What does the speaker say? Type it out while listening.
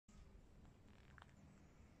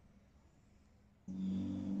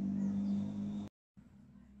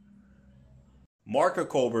Marco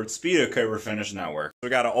Colbert, Speedo Cobra Finish Network. We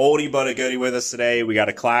got an oldie but a goodie with us today. We got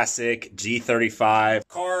a classic G35.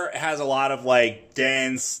 Car has a lot of like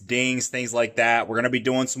dents, dings, things like that. We're going to be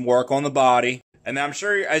doing some work on the body. And I'm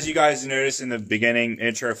sure, as you guys noticed in the beginning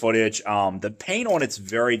intro footage, the paint on it's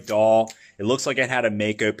very dull. It looks like it had a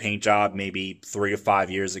Mako paint job maybe 3 to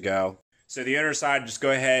 5 years ago. So the inner side, just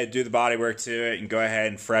go ahead, do the bodywork to it, and go ahead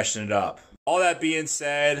and freshen it up. All that being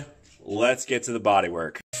said, let's get to the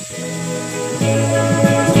bodywork.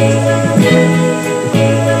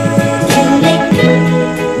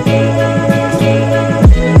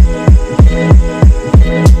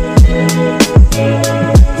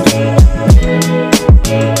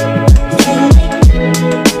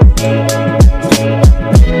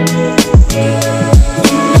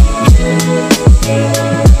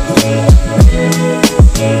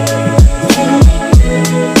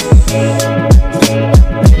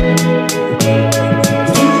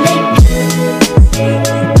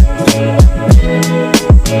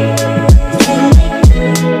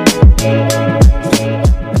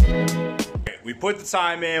 Put the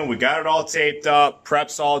time in, we got it all taped up,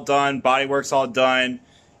 prep's all done, bodywork's all done.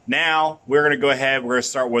 Now we're gonna go ahead, we're gonna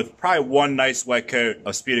start with probably one nice wet coat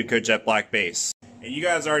of Speedo Coat Jet Black Base. And you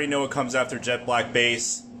guys already know what comes after Jet Black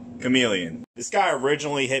Base, Chameleon. This guy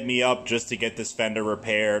originally hit me up just to get this fender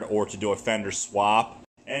repaired or to do a fender swap.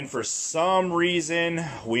 And for some reason,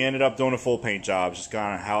 we ended up doing a full paint job. Just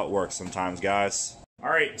kind of how it works sometimes, guys. All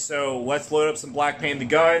right, so let's load up some black paint in the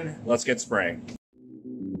gun. Let's get spraying.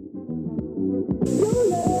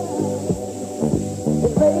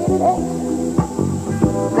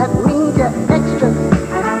 That means you're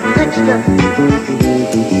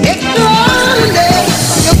extraordinary.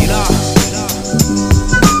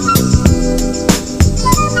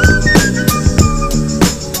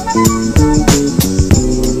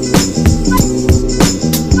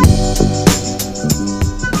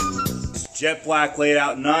 Jet black laid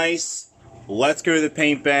out nice. Let's go to the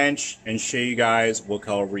paint bench and show you guys what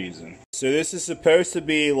color we're using. So this is supposed to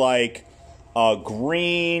be like a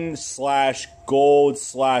green slash gold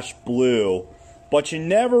slash blue, but you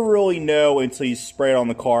never really know until you spray it on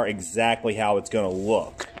the car exactly how it's going to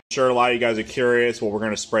look. I'm sure a lot of you guys are curious what we're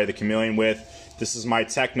going to spray the Chameleon with. This is my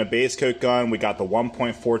Techna base coat gun. We got the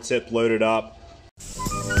 1.4 tip loaded up.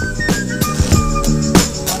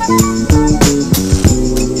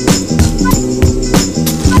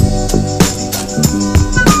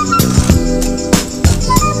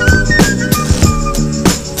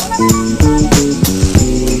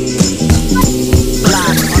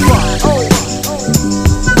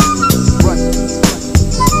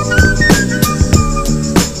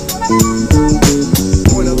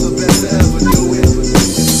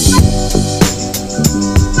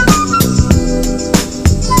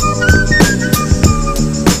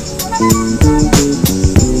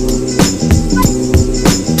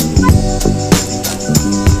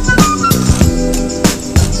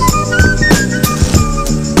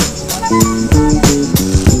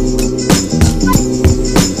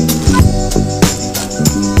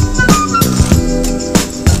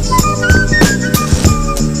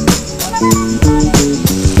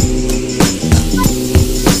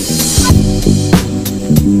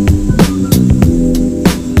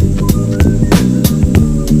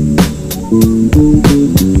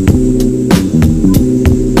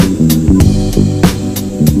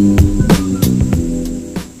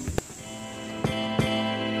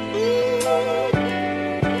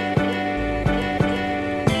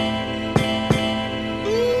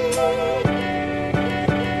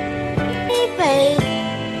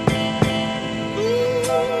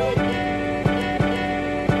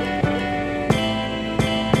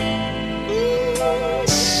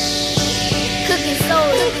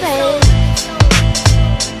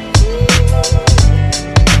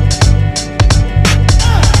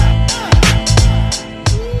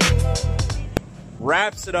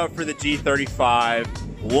 Wraps it up for the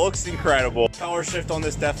G35. Looks incredible. Color shift on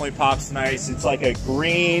this definitely pops nice. It's like a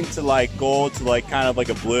green to like gold to like kind of like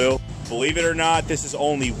a blue. Believe it or not, this is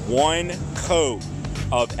only one coat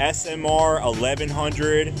of SMR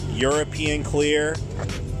 1100 European clear.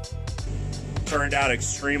 Turned out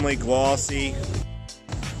extremely glossy.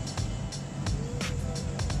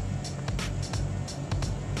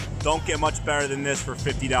 Don't get much better than this for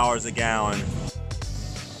 $50 a gallon.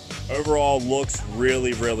 Overall, looks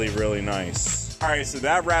really, really, really nice. All right, so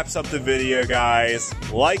that wraps up the video, guys.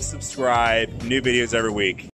 Like, subscribe, new videos every week.